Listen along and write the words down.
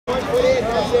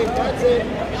That's it. That's it.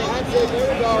 That's it. There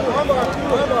we go. Armbar.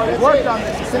 Armbar. That's Worked it. on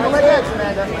this. Single leg X,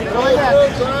 Amanda. Single leg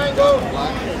X. Triangle.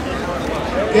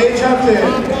 Gage Upton,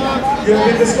 you have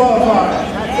been disqualified.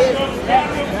 That's it.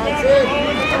 That's it.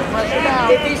 Pressure down.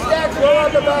 Get these stacks. Roll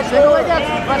out the back Single door. leg X.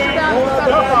 Pressure down. Roll Get out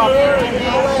that the hook back off. door.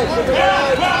 Single leg. Single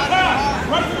leg.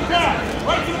 Right to the back.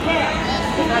 Right to the back.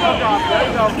 Get that hook off. There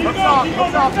you go. Hooks off.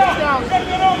 Hooks off. Hooks down. Shut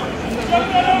that over. Shut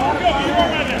that over. Go. Keep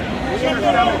on right there. Shut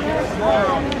that over.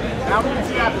 Now we can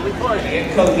see after we push. And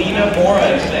Kalina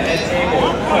Mora to the head table.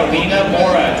 Kalina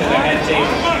Mora to the head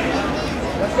table.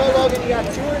 Let's go, Logan. You got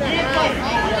 2.5. You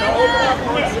got to open up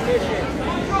on submission.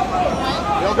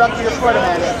 Build up to your foot,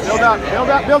 Amanda. Build up. Build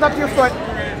up. Build up to your foot.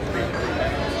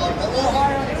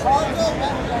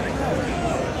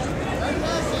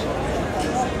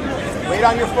 Weight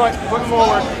on your foot. Foot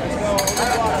forward.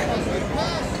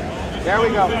 There we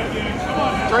go.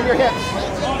 Turn your hips.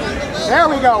 There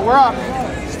we go. We're up.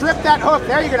 Strip that hook.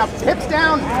 There you're gonna hips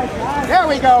down. There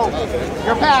we go.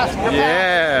 You're past. You're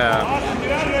Yeah.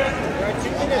 You're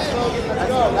 2 minutes, Logan. Let's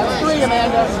go. That's 3,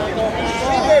 Amanda.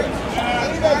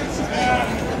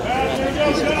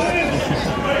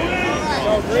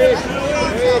 Go, bridge.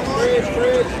 Bridge.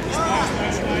 Bridge.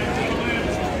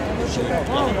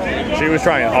 She was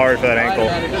trying hard for that ankle.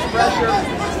 Just pressure.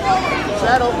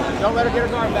 Settle. Don't let her get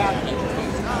her arm back.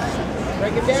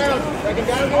 Break it down. Break it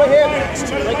down to a hip.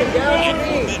 Break it down to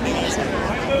knee.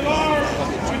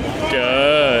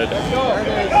 Good. Let's go.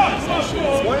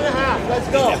 1.5. Let's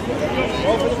go.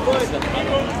 Go for the foot.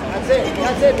 That's it.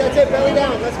 That's it. That's it. Belly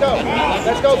down. Let's go.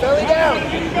 Let's go. Belly down.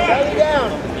 Belly down.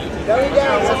 Belly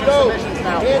down. Let's go.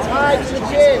 Hands high to the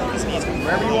chin.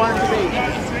 Wherever you want it to be.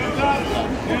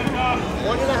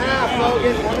 1.5,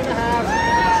 Logan.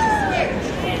 1.5.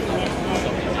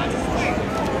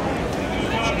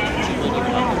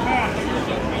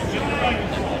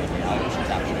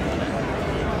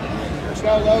 Let's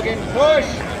go, Logan. Push.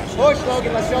 Push,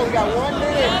 Logan. Let's go. We got 1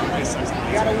 minute.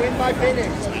 We got to win by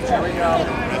finish. There we go.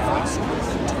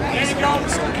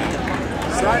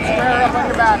 Front square up on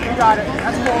your back. You got it.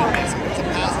 That's forward.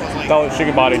 Oh, she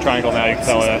can body triangle now. You can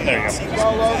tell that. There you go. Let's go,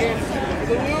 Logan.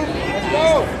 To the loop.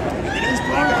 Let's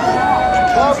go.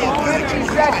 Logan, 50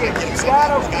 seconds.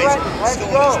 Shadow stretch. Let's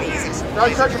go.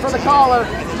 Start searching for the collar.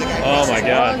 Oh my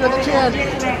God. Under the chin.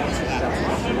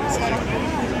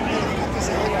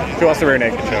 Who wants to rear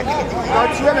naked choke? Start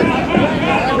swimming.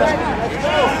 Let's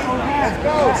go. Let's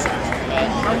go.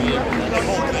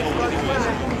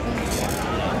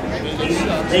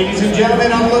 Ladies and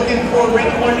gentlemen, I'm looking for ring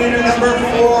coordinator number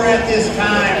 4 at this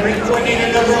time. Ring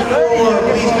coordinator number 4,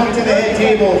 please come to the head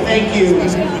table. Thank you. We're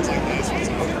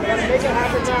gonna make it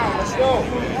happen now. Let's go.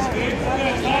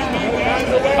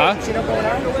 Huh? You know, going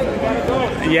out of the way, we gotta go.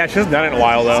 Yeah, she hasn't done it in a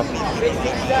while though. 16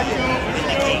 seconds.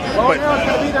 Well, it's going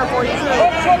to be there for you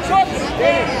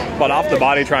too. But off the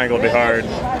body triangle would be hard.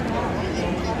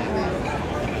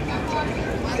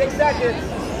 6 seconds.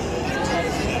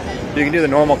 You can do the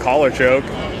normal collar choke.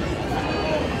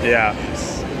 Yeah.